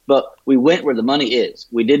But we went where the money is.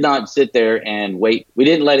 We did not sit there and wait. We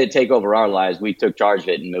didn't let it take over our lives. We took charge of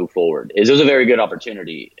it and moved forward. It was a very good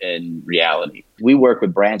opportunity in reality. We work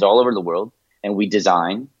with brands all over the world, and we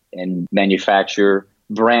design and manufacture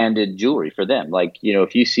branded jewelry for them. Like,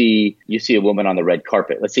 if you see a woman on the red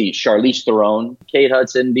carpet, let's see, Charlize Theron, Kate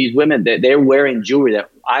Hudson, these women, they're wearing jewelry that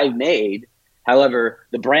I made. However,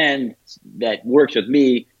 the brand that works with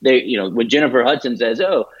me, when Jennifer Hudson says,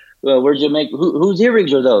 "Oh, well, where'd you make? Whose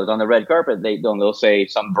earrings are those on the red carpet?" They'll say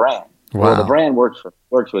some brand. Wow. Well, the brand works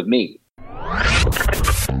with me.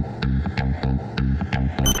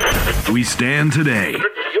 We stand today.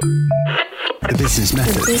 The Business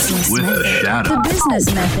Method. With Shadow. The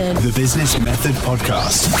Business Method. The Business Method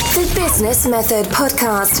Podcast. The Business Method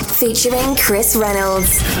Podcast featuring Chris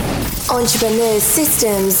Reynolds. Entrepreneurs'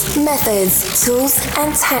 systems, methods, tools,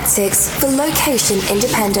 and tactics for location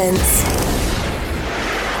independence.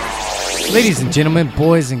 Ladies and gentlemen,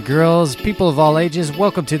 boys and girls, people of all ages,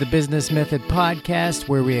 welcome to the Business Method Podcast,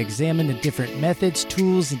 where we examine the different methods,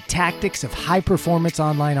 tools, and tactics of high-performance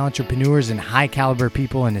online entrepreneurs and high-caliber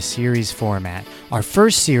people in a series format. Our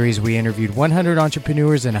first series, we interviewed 100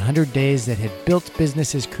 entrepreneurs in 100 days that had built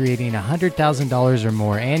businesses creating $100,000 or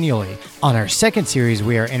more annually. On our second series,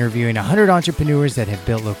 we are interviewing 100 entrepreneurs that have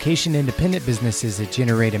built location-independent businesses that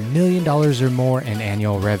generate $1 million or more in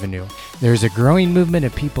annual revenue. There's a growing movement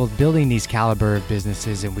of people building these caliber of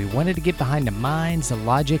businesses, and we wanted to get behind the minds, the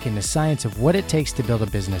logic, and the science of what it takes to build a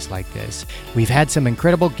business like this. We've had some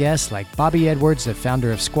incredible guests like Bobby Edwards, the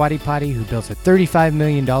founder of Squatty Potty, who built a $35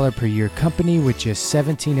 million per year company with just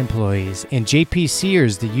 17 employees, and JP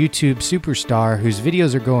Sears, the YouTube superstar whose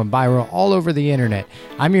videos are going viral all over the internet.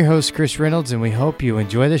 I'm your host, Chris Reynolds, and we hope you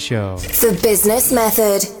enjoy the show. The Business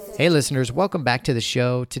Method. Hey listeners, welcome back to the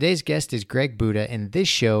show. Today's guest is Greg Boudah, and this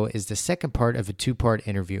show is the second part of a two-part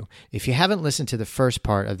interview. If you haven't listened to the first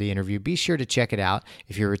part of the interview, be sure to check it out.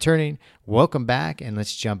 If you're returning, welcome back, and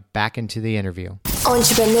let's jump back into the interview.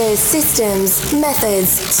 Entrepreneurs' systems,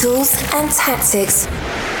 methods, tools, and tactics.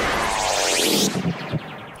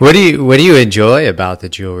 What do you enjoy about the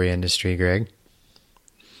jewelry industry, Greg?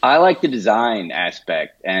 I like the design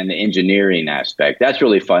aspect and the engineering aspect. That's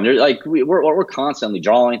really fun. We're constantly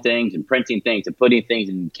drawing things and printing things and putting things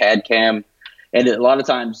in CAD CAM. And a lot of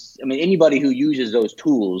times, anybody who uses those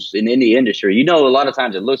tools in any industry, a lot of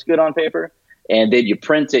times it looks good on paper, and then you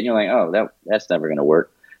print it and you're like, oh, that's never going to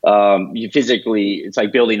work. You physically, it's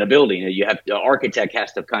like building a building. The architect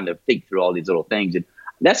has to kind of think through all these little things, and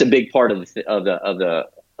that's a big part of the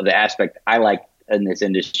aspect I like in this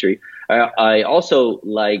industry. I also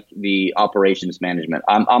like the operations management.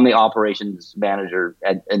 I'm the operations manager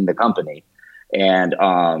in the company, and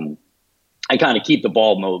I kind of keep the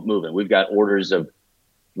ball moving. We've got orders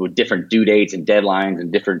with different due dates and deadlines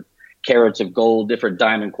and different carats of gold, different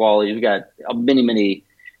diamond quality. We've got many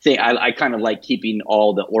things. I kind of like keeping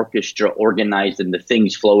all the orchestra organized and the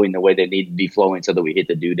things flowing the way they need to be flowing so that we hit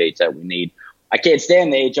the due dates that we need. I can't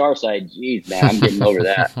stand the HR side. Jeez, man, I'm getting over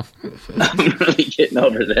that. I'm really getting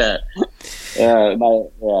over that.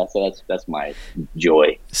 So that's my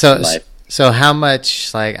joy in life. So how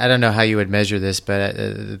much, I don't know how you would measure this, but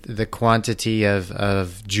the quantity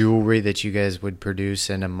of jewelry that you guys would produce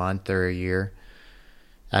in a month or a year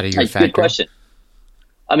out of your factory? Good question.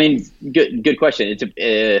 Good question.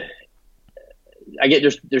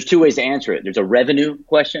 There's two ways to answer it. There's a revenue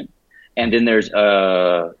question, and then there's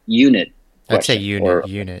a unit. I'd say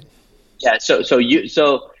unit. Yeah. So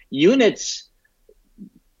units.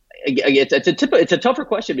 It's a tougher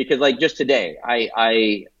question because just today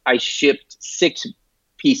I shipped 6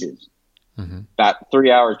 pieces. Mm-hmm. About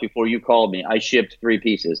 3 hours before you called me, I shipped 3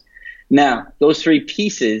 pieces. Now those 3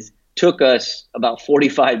 pieces took us about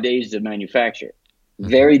 45 days to manufacture.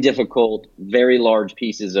 Mm-hmm. Very difficult, very large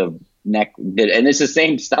pieces of neck, and it's the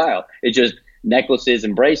same style. It's just necklaces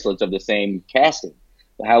and bracelets of the same casting.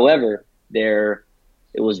 However, it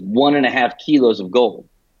was 1.5 kilos of gold.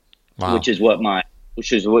 Wow. which is what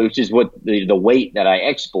the weight that I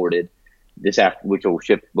exported which will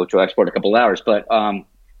export a couple of hours. But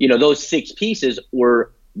those 6 pieces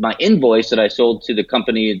were my invoice that I sold to the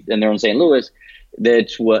company, and they're in St. Louis.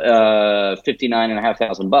 That's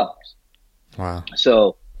 $59,500. Wow!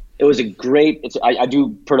 So it was a great. I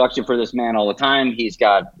do production for this man all the time. He's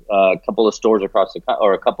got a couple of stores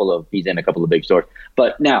he's in a couple of big stores.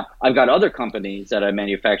 But now I've got other companies that I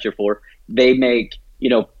manufacture for. They make,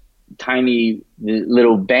 tiny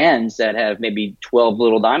little bands that have maybe 12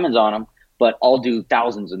 little diamonds on them, but I'll do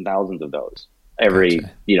thousands and thousands of those every,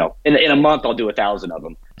 in a month, I'll do 1,000 of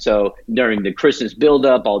them. So during the Christmas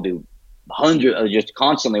buildup, I'll do just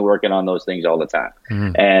constantly working on those things all the time.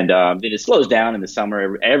 And then it slows down in the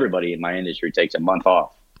summer. Everybody in my industry takes a month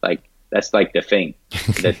off. Like that's like the thing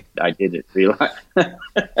that I didn't realize.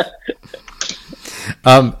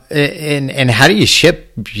 And how do you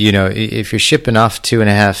ship, if you're shipping off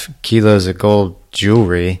 2.5 kilos of gold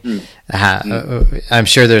jewelry, I'm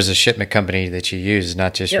sure there's a shipment company that you use,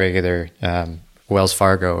 not just regular Wells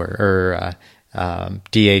Fargo or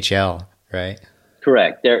DHL, right?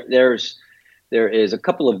 Correct. There is a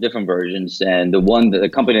couple of different versions, and the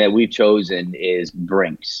company that we've chosen is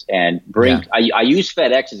Brinks. And Brinks, I use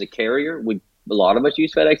FedEx as a carrier. A lot of us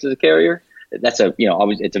use FedEx as a carrier. That's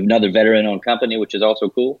it's another veteran-owned company, which is also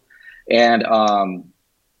cool. And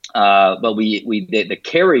but the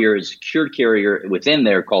carrier is a secured carrier within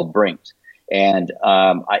there called Brinks, and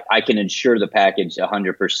I can insure the package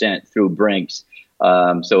 100% through Brinks.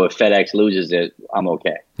 So if FedEx loses it, I'm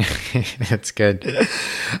okay. That's good.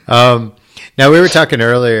 Now, we were talking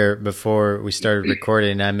earlier before we started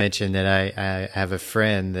recording. I mentioned that I have a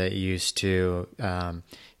friend that used to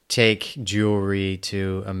take jewelry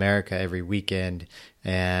to America every weekend,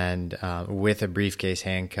 and with a briefcase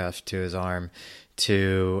handcuffed to his arm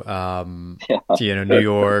to New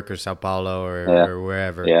York or Sao Paulo or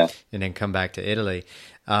wherever, and then come back to Italy.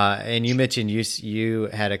 And you mentioned you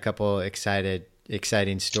had a couple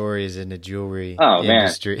exciting stories in the jewelry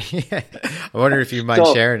industry. I wonder if you mind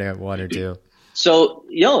sharing one or two. So,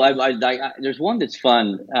 there's one that's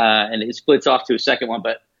fun, and it splits off to a second one,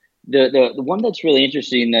 but the one that's really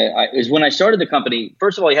interesting is when I started the company.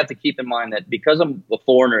 First of all, you have to keep in mind that because I'm a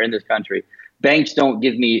foreigner in this country, banks don't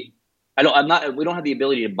give me. We don't have the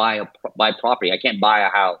ability to buy property. I can't buy a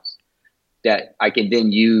house that I can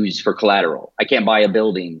then use for collateral. I can't buy a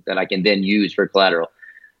building that I can then use for collateral.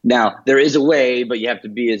 Now there is a way, but you have to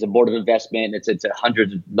be as a board of investment. It's a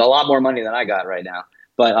lot more money than I got right now.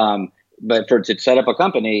 But to set up a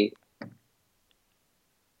company,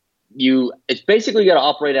 it's basically got to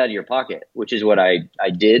operate out of your pocket, which is what I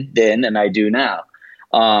did then and I do now.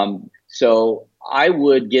 So I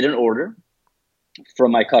would get an order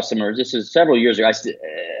from my customers. This is several years ago.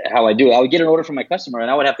 How I do it, I would get an order from my customer,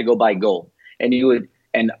 and I would have to go buy gold. And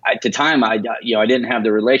at the time, I didn't have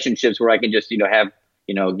the relationships where I can just get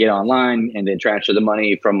online and then transfer the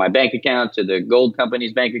money from my bank account to the gold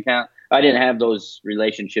company's bank account. I didn't have those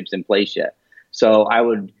relationships in place yet. So I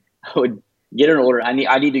would get an order. I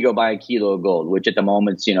need to go buy a kilo of gold, which at the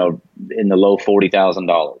moment's, in the low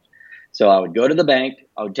 $40,000. So I would go to the bank.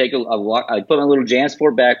 I would I'd put my little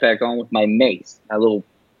JanSport backpack on with my mace, or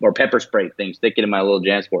pepper spray thing, stick it in my little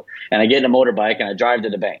JanSport. And I get in a motorbike and I drive to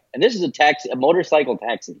the bank. And this is a motorcycle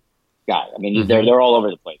taxi guy. I mean, they're all over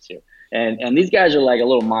the place here. And these guys are like a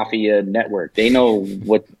little mafia network. They know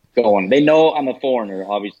what's going on. They know I'm a foreigner.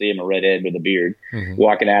 Obviously, I'm a redhead with a beard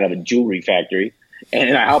walking out of a jewelry factory. And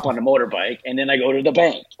then I hop on the motorbike, and then I go to the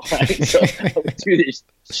bank. Right? So I would do this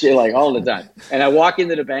shit like all the time. And I walk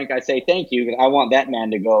into the bank. I say, thank you, because I want that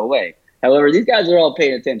man to go away. However, these guys are all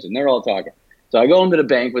paying attention. They're all talking. So I go into the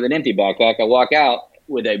bank with an empty backpack. I walk out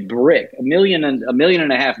with a brick. $1.5 million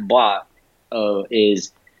baht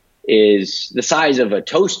is the size of a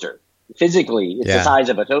toaster. Physically, it's the size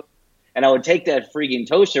of a toaster. And I would take that freaking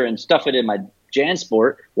toaster and stuff it in my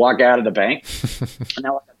JanSport, walk out of the bank, and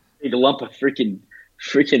now I need a lump of freaking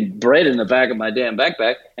bread in the back of my damn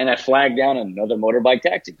backpack, and I flag down another motorbike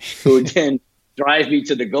taxi who would then drive me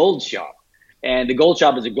to the gold shop. And the gold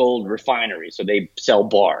shop is a gold refinery, so they sell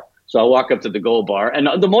bar. So I walk up to the gold bar, and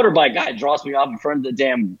the motorbike guy drops me off in front of the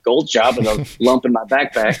damn gold shop with a lump in my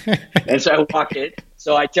backpack. And so I walk in.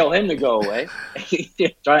 So I tell him to go away.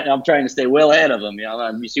 I'm trying to stay well ahead of him.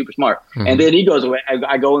 I'm be super smart. And then he goes away.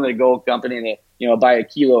 I go into the gold company and they, buy a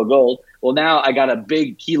kilo of gold. Well, now I got a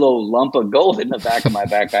big kilo lump of gold in the back of my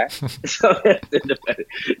backpack.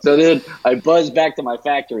 So then I buzz back to my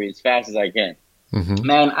factory as fast as I can.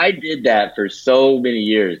 Man, I did that for so many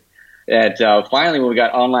years that finally when we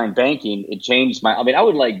got online banking, it changed I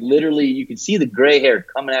would literally, you could see the gray hair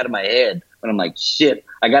coming out of my head. But I'm like, shit,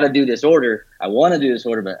 I got to do this order. I want to do this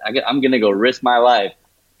order, but I'm going to go risk my life.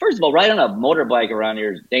 First of all, riding on a motorbike around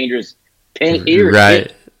here is dangerous.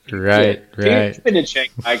 Right. It's been a check,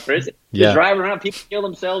 Chris. Just driving around, people kill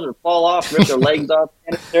themselves or fall off, rip their legs off,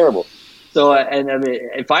 and it's terrible. So,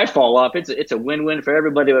 if I fall off, it's a win-win for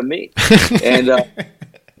everybody but me. And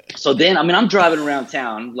so then, I'm driving around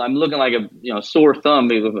town. I'm looking like a sore thumb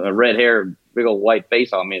with a red hair, big old white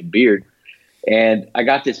face on me, and beard. And I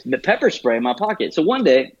got this pepper spray in my pocket. So one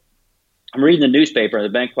day, I'm reading the newspaper, the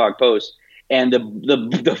Bangkok Post, and the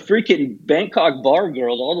freaking Bangkok bar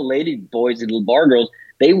girls, all the lady boys and little bar girls,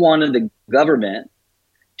 they wanted the government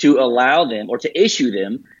to allow them or to issue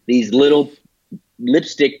them these little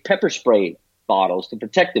lipstick pepper spray bottles to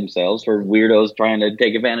protect themselves for weirdos trying to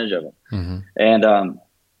take advantage of them. Mm-hmm. And I'm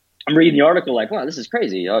reading the article like, wow, this is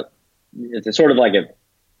crazy. It's a sort of like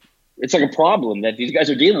it's like a problem that these guys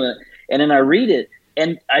are dealing with. And then I read it,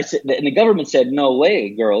 and I said, and the government said, no way,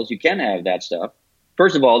 girls, you can't have that stuff.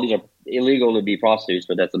 First of all, these are illegal to be prostitutes,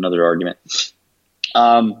 but that's another argument.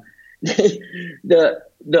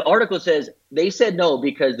 The article says they said no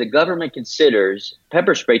because the government considers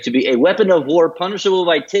pepper spray to be a weapon of war punishable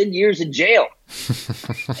by 10 years in jail.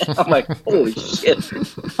 I'm like, holy shit.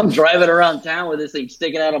 I'm driving around town with this thing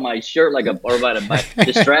sticking out of my shirt or by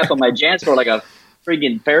the strap on my JanSport like a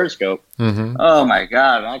freaking periscope. Mm-hmm. Oh my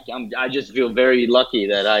God. I just feel very lucky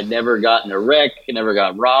that I never got in a wreck, never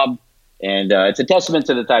got robbed. And it's a testament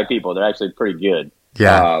to the Thai people. They're actually pretty good.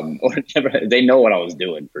 Yeah. They know what I was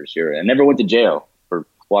doing for sure. I never went to jail for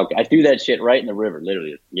walking. I threw that shit right in the river,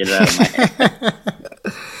 literally. Get it out of my hand.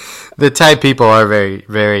 The Thai people are very,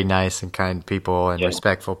 very nice and kind people and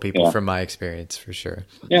respectful people from my experience, for sure.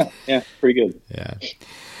 Yeah, pretty good. Yeah.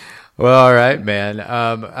 Well, all right, man.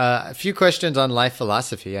 A few questions on life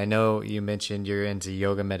philosophy. I know you mentioned you're into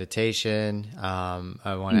yoga meditation.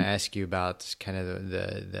 I want to ask you about kind of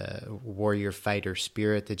the warrior fighter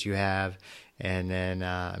spirit that you have, and then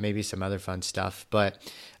maybe some other fun stuff. But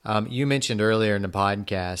you mentioned earlier in the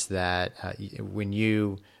podcast that when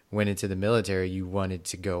you went into the military, you wanted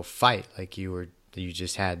to go fight, like you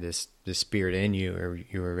just had this spirit in you, or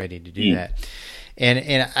you were ready to do that.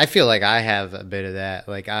 And I feel like I have a bit of that.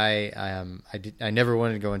 Like I never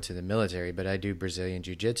wanted to go into the military, but I do Brazilian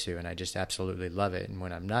jiu-jitsu, and I just absolutely love it. And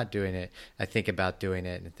when I'm not doing it, I think about doing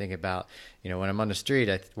it, and think about, when I'm on the street,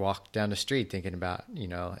 I walk down the street thinking about,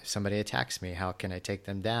 if somebody attacks me, how can I take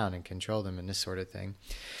them down and control them, and this sort of thing.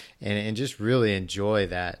 And just really enjoy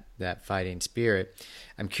that fighting spirit.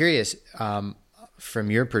 I'm curious,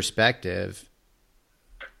 from your perspective,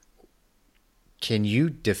 can you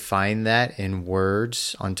define that in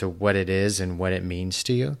words onto what it is and what it means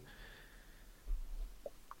to you?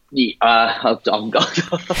 I'll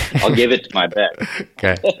give it my best.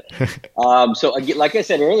 Okay. So like I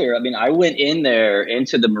said earlier, I went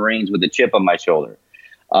into the Marines with a chip on my shoulder.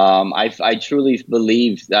 I truly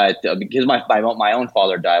believe that because my own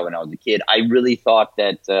father died when I was a kid, I really thought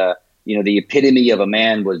that, the epitome of a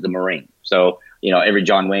man was the Marine. So, every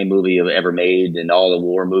John Wayne movie I've ever made and all the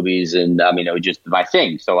war movies, and it was just my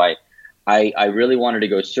thing. So I really wanted to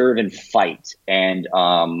go serve and fight, and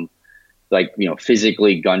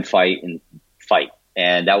physically gunfight and fight,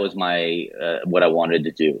 and that was my what I wanted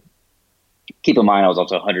to do. Keep in mind, I was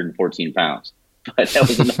also 114 pounds, but that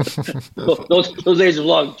was those days have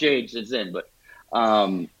long changed since then. But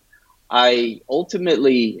I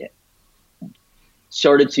ultimately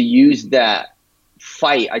started to use that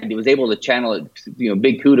fight. I was able to channel it,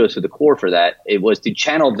 big kudos to the Corps for that. It was to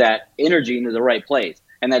channel that energy into the right place.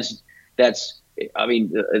 And that's,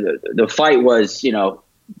 the fight was,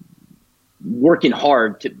 working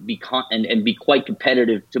hard to be and be quite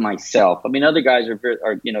competitive to myself. Other guys are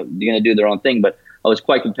going to do their own thing, but I was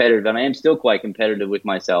quite competitive, and I am still quite competitive with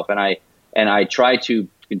myself. And I try to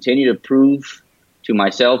continue to prove to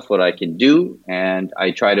myself what I can do. And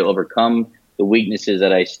I try to overcome the weaknesses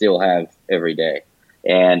that I still have every day.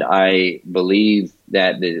 And I believe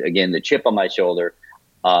that, the chip on my shoulder,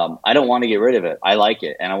 I don't want to get rid of it. I like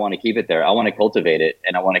it, and I want to keep it there. I want to cultivate it,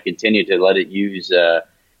 and I want to continue to let it use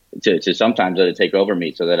to sometimes let it take over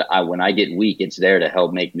me, so that when I get weak, it's there to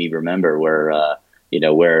help make me remember where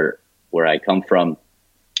I come from,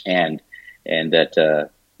 and that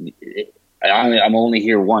I'm only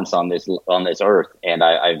here once on this earth, and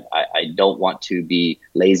I don't want to be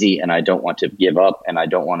lazy, and I don't want to give up, and I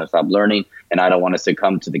don't want to stop learning, and I don't want to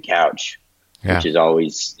succumb to the couch, which is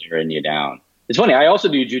always staring you down. It's funny. I also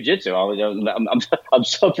do jiu-jitsu. I'm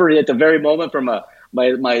suffering at the very moment from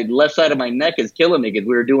my left side of my neck is killing me because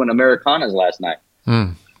we were doing Americanas last night.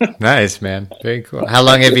 Nice, man. Very cool. How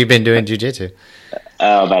long have you been doing jiu-jitsu?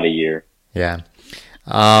 About a year. Yeah.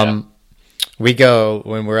 We go,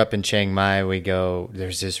 when we're up in Chiang Mai,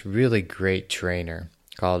 there's this really great trainer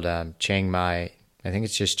called Chiang Mai. I think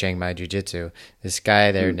it's just Chiang Mai Jiu-Jitsu. This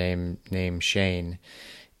guy there named Shane.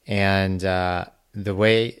 And the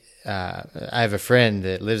way, I have a friend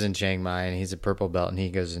that lives in Chiang Mai, and he's a purple belt, and he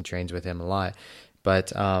goes and trains with him a lot.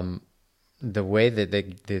 But the way that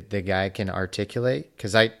the guy can articulate,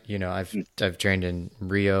 because I've trained in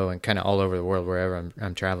Rio and kind of all over the world, wherever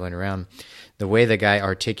I'm traveling around. The way the guy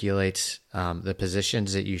articulates the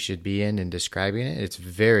positions that you should be in and describing it, it's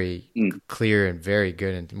very clear and very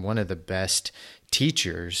good, and one of the best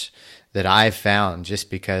teachers that I've found,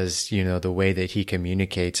 just because the way that he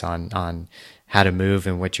communicates on how to move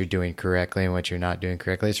and what you're doing correctly and what you're not doing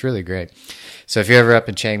correctly. It's really great. So if you're ever up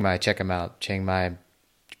in Chiang Mai, check them out. Chiang Mai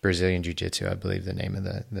Brazilian Jiu-Jitsu, I believe the name of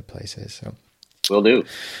the place is. So, Will do.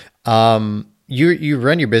 You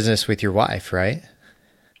run your business with your wife, right?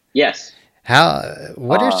 Yes.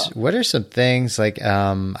 What are some things like,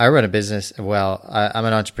 I run a business. Well, I'm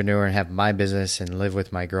an entrepreneur and have my business and live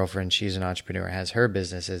with my girlfriend. She's an entrepreneur, has her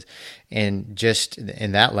businesses, and just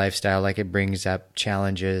in that lifestyle, like it brings up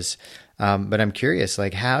challenges. But I'm curious,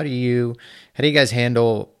 like, how do you guys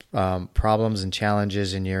handle, problems and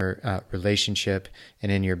challenges in your, relationship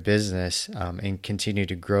and in your business, and continue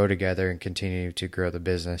to grow together and continue to grow the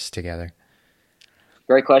business together?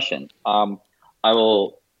 Great question. I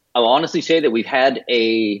will honestly say that we've had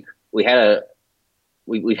a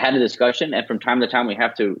discussion, and from time to time we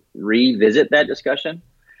have to revisit that discussion.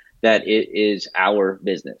 That it is our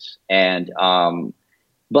business, and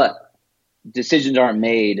but decisions aren't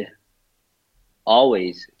made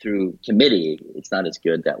always through committee. It's not as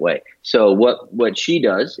good that way. So what she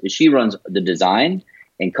does is she runs the design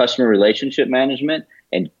and customer relationship management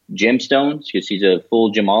and gemstones, because she's a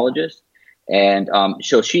full gemologist, and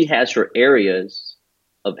so she has her areas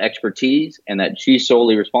of expertise and that she's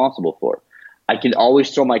solely responsible for. I can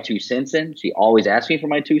always throw my 2 cents in. She always asks me for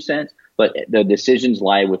my 2 cents, but the decisions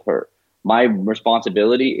lie with her. My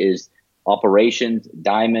responsibility is operations,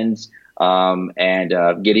 diamonds,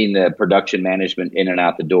 and getting the production management in and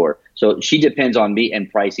out the door. So she depends on me, and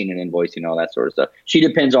pricing and invoicing, all that sort of stuff. She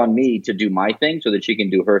depends on me to do my thing so that she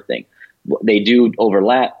can do her thing. They do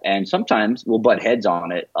overlap, and sometimes we'll butt heads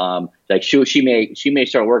on it. Like she may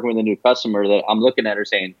start working with a new customer that I'm looking at her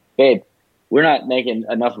saying, "Babe, we're not making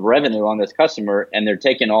enough revenue on this customer, and they're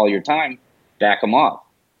taking all your time. Back them off."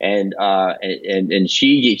 And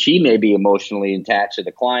she may be emotionally attached to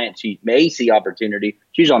the client. She may see opportunity.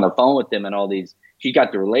 She's on the phone with them and all these. She's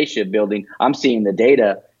got the relationship building. I'm seeing the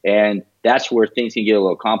data, and that's where things can get a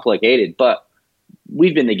little complicated. But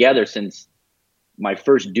we've been together since my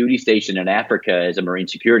first duty station in Africa as a Marine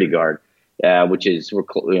security guard, which is a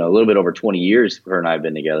little bit over 20 years her and I have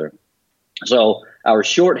been together. So our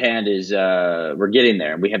shorthand is we're getting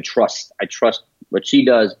there. We have trust. I trust what she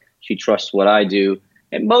does. She trusts what I do.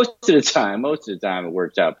 And most of the time it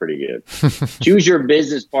works out pretty good. Choose your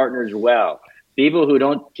business partners well. People who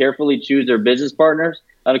don't carefully choose their business partners,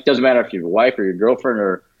 it doesn't matter if you're your wife or your girlfriend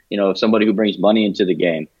or somebody who brings money into the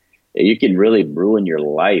game. You can really ruin your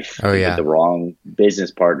life with the wrong business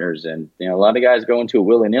partners. And a lot of guys go into it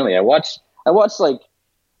willy-nilly. I watch like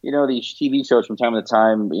these TV shows from time to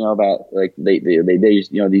time, about like they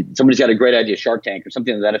somebody's got a great idea, Shark Tank or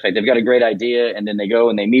something to that effect. They've got a great idea, and then they go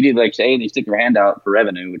and they immediately say, they stick their hand out for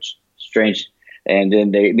revenue, which is strange, and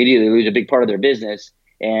then they immediately lose a big part of their business.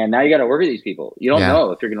 And now you got to work with these people. You don't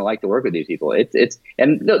know if you're going to like to work with these people.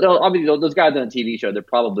 And obviously those guys on a TV show, they're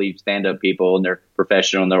probably stand-up people and they're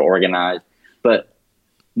professional and they're organized. But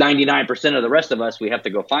 99% of the rest of us, we have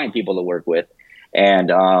to go find people to work with.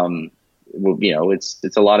 And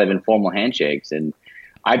it's a lot of informal handshakes, and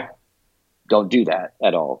I don't do that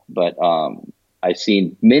at all. But I've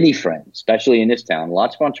seen many friends, especially in this town,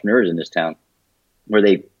 lots of entrepreneurs in this town, where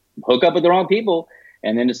they hook up with the wrong people.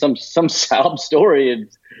 And then it's some sob story and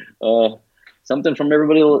something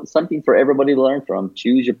for everybody to learn from.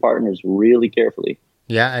 Choose your partners really carefully.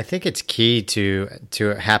 Yeah, I think it's key to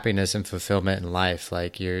happiness and fulfillment in life.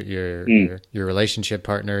 Like your relationship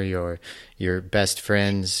partner, your best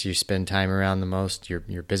friends, you spend time around the most, your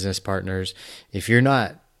business partners. If you're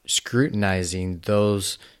not scrutinizing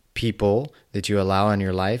those people that you allow in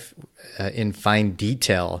your life in fine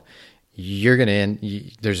detail, you're going to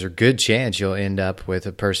there's a good chance you'll end up with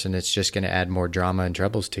a person that's just going to add more drama and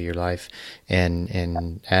troubles to your life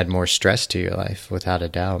and add more stress to your life, without a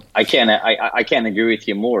doubt. I can't agree with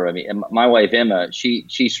you more. I mean, my wife, Emma,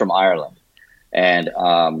 she's from Ireland, and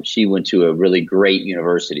she went to a really great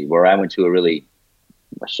university where I went to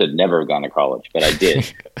I should never have gone to college, but I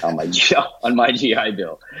did on my GI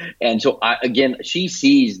Bill. And so she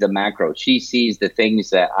sees the macro. She sees the things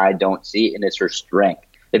that I don't see, and it's her strength.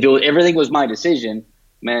 If everything was my decision,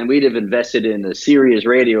 man, we'd have invested in the Sirius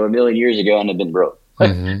radio a million years ago and have been broke.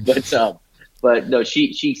 Mm-hmm. But no,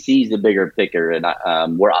 she sees the bigger picture, and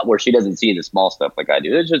where she doesn't see the small stuff like I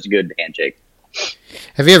do. It's just a good handshake.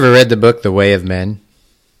 Have you ever read the book The Way of Men?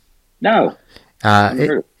 No.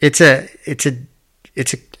 It's a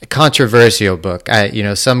controversial book.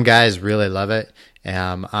 Some guys really love it.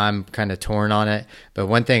 I'm kind of torn on it, but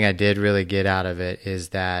one thing I did really get out of it is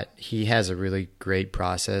that he has a really great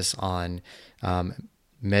process on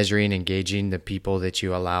measuring and gauging the people that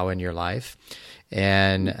you allow in your life.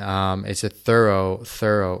 And it's a thorough,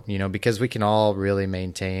 because we can all really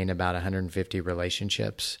maintain about 150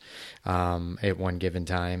 relationships at one given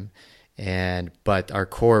time. But our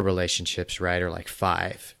core relationships, right, are like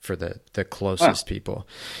 5 for the closest people.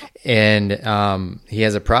 And he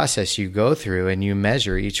has a process you go through and you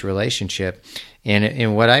measure each relationship.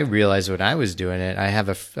 And what I realized when I was doing it, I have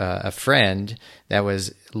a friend that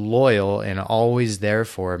was loyal and always there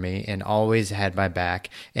for me and always had my back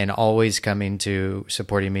and always coming to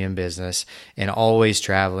supporting me in business and always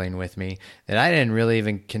traveling with me, that I didn't really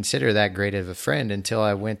even consider that great of a friend until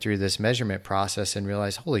I went through this measurement process and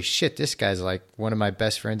realized, holy shit, this guy's like one of my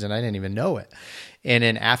best friends and I didn't even know it. And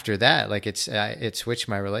then after that, like it switched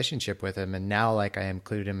my relationship with him. And now like I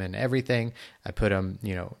include him in everything. I put him,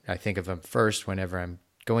 I think of him first whenever I'm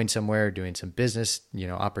going somewhere, doing some business,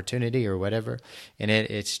 opportunity or whatever. And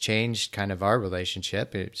it's changed kind of our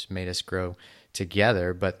relationship. It's made us grow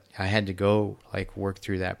together, but I had to go like work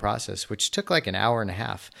through that process, which took like an hour and a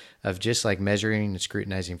half of just like measuring and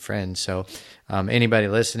scrutinizing friends. So anybody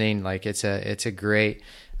listening, like it's a great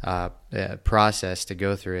process to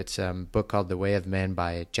go through. It's a book called The Way of Men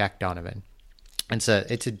by Jack Donovan. It's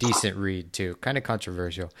a decent read too, kind of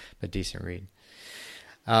controversial, but decent read.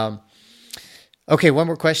 Okay, one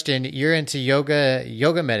more question. You're into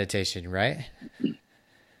yoga meditation, right?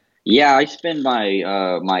 Yeah, I spend my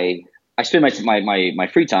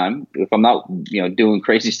free time, if I'm not doing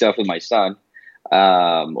crazy stuff with my son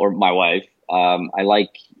or my wife. I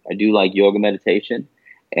do like yoga meditation,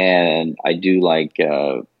 and I do like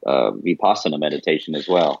vipassana meditation as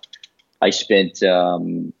well. I spent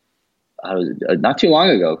not too long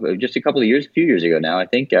ago, just a few years ago now, I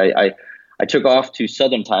think I took off to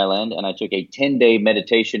southern Thailand and I took a 10-day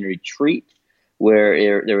meditation retreat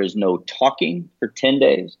where there is no talking for 10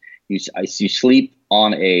 days. You sleep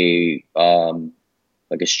on a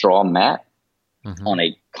straw mat on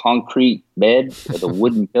a concrete bed with a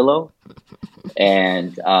wooden pillow,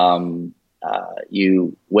 and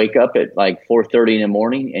you wake up at like 4:30 in the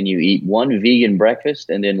morning and you eat one vegan breakfast,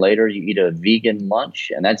 and then later you eat a vegan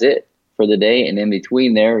lunch, and that's it for the day. And in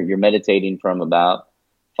between there, you're meditating from about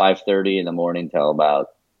 5:30 in the morning till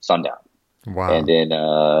about sundown. Wow. And then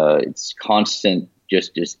it's constant,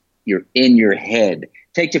 just you're in your head.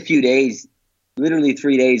 Takes a few days, literally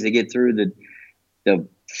 3 days to get through the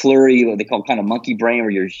flurry, what they call kind of monkey brain, where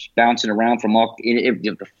you're bouncing around from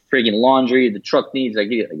the friggin' laundry, the truck needs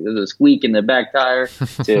there's a squeak in the back tire,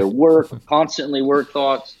 to constantly work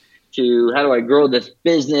thoughts, to how do I grow this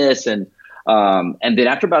business, and then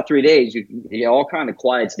after about 3 days, it all kind of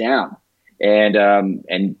quiets down.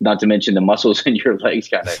 And not to mention the muscles in your legs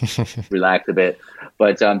kind of relax a bit.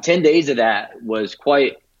 But 10 days of that was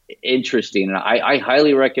quite interesting. And I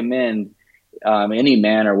highly recommend any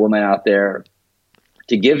man or woman out there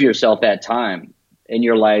to give yourself that time in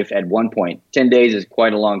your life at one point. 10 days is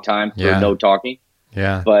quite a long time for no talking.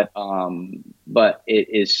 Yeah. But it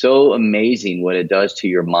is so amazing what it does to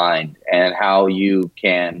your mind and how you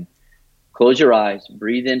can close your eyes,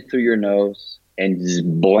 breathe in through your nose, and just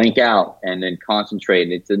blank out and then concentrate.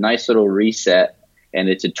 And it's a nice little reset, and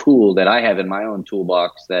it's a tool that I have in my own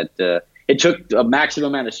toolbox that it took a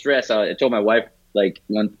maximum amount of stress. I told my wife,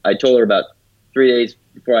 when I told her about 3 days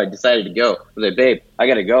before I decided to go, I was like, babe, I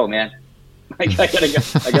got to go, man. I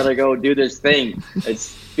gotta go do this thing. It's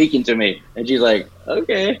speaking to me. And she's like,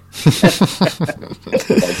 okay.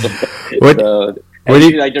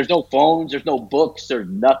 There's no phones, there's no books, there's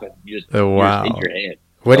nothing. You're just in your head.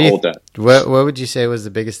 What would you say was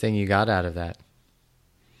the biggest thing you got out of that?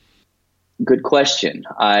 Good question.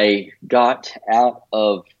 I got out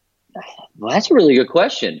of, well, that's a really good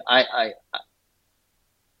question. I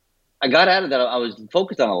got out of that. I was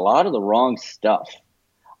focused on a lot of the wrong stuff.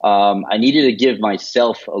 I needed to give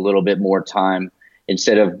myself a little bit more time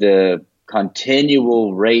instead of the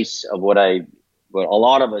continual race of what a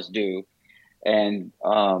lot of us do. And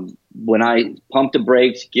when I pump the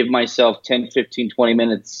brakes, give myself 10, 15, 20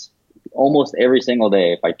 minutes almost every single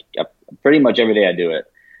day, pretty much every day I do it,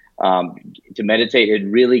 to meditate, it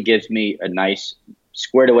really gives me a nice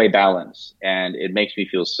squared away balance, and it makes me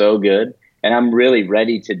feel so good. And I'm really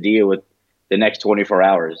ready to deal with the next 24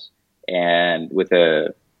 hours and with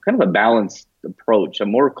a kind of a balanced approach. I'm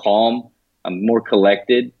more calm, I'm more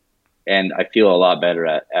collected, and I feel a lot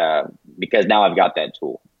better because now I've got that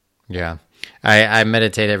tool. Yeah. I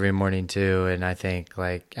meditate every morning too, and I think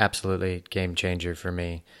absolutely game changer for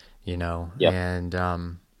me, yep.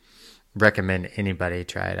 And recommend anybody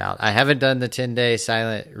try it out. I haven't done the 10-day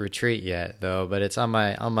silent retreat yet though, but it's on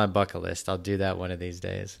my bucket list. I'll do that one of these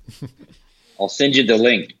days. I'll send you the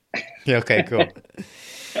link. Okay, cool.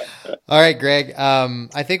 All right, Greg.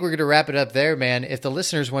 I think we're going to wrap it up there, man. If the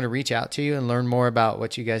listeners want to reach out to you and learn more about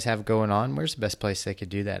what you guys have going on, where's the best place they could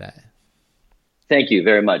do that at? Thank you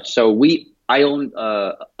very much. So I own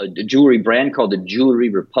a jewelry brand called the Jewelry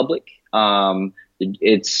Republic.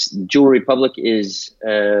 It's Jewelry Republic is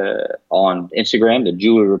on Instagram, the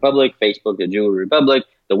Jewelry Republic, Facebook, the Jewelry Republic.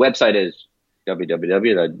 The website is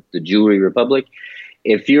www.thejewelryrepublic.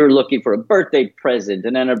 If you're looking for a birthday present,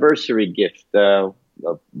 an anniversary gift,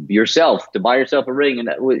 yourself, to buy yourself a ring,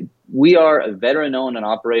 and we are a veteran-owned and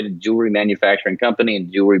operated jewelry manufacturing company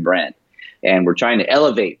and jewelry brand, and we're trying to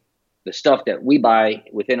elevate the stuff that we buy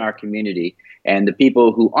within our community, and the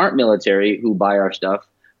people who aren't military who buy our stuff,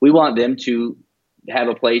 we want them to have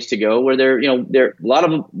a place to go where a lot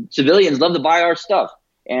of civilians love to buy our stuff,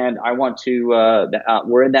 and I want to.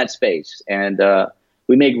 We're in that space, and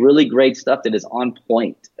we make really great stuff that is on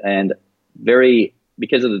point and very,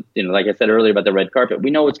 because of the, like I said earlier about the red carpet, we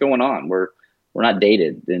know what's going on. We're not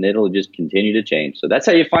dated, and it'll just continue to change. So that's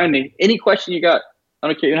how you find me. Any question you got, I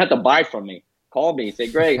don't care. You don't have to buy from me. Call me.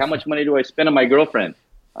 Say, Greg, how much money do I spend on my girlfriend?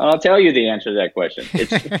 I'll tell you the answer to that question.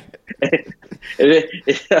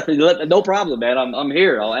 No problem, man. I'm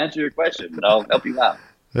here. I'll answer your question, but I'll help you out.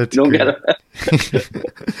 That's cool.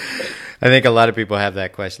 I think a lot of people have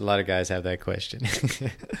that question. A lot of guys have that question.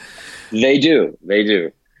 They do.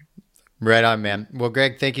 Right on, man. Well,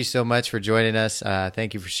 Greg, thank you so much for joining us.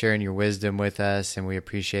 Thank you for sharing your wisdom with us, and we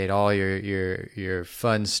appreciate all your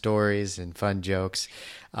fun stories and fun jokes.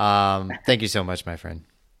 Thank you so much, my friend.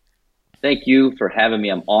 Thank you for having me.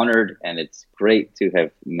 I'm honored, and it's great to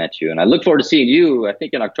have met you. And I look forward to seeing you, I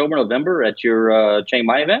think, in October, November at your Chiang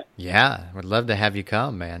Mai event. Yeah, would love to have you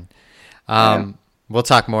come, man. We'll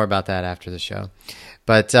talk more about that after the show.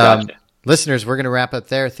 But gotcha. Listeners, we're going to wrap up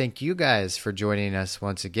there. Thank you guys for joining us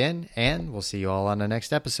once again, and we'll see you all on the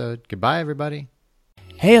next episode. Goodbye, everybody.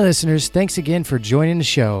 Hey, listeners, thanks again for joining the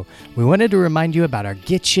show. We wanted to remind you about our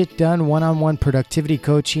Get Shit Done one-on-one productivity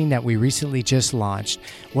coaching that we recently just launched.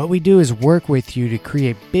 What we do is work with you to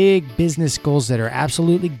create big business goals that are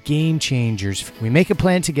absolutely game changers. We make a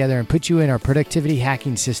plan together and put you in our productivity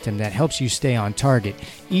hacking system that helps you stay on target.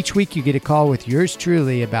 Each week you get a call with yours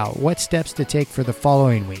truly about what steps to take for the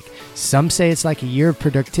following week. Some say it's like a year of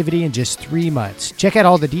productivity in just 3 months. Check out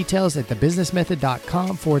all the details at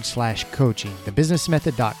thebusinessmethod.com/coaching.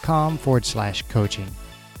 thebusinessmethod.com/coaching.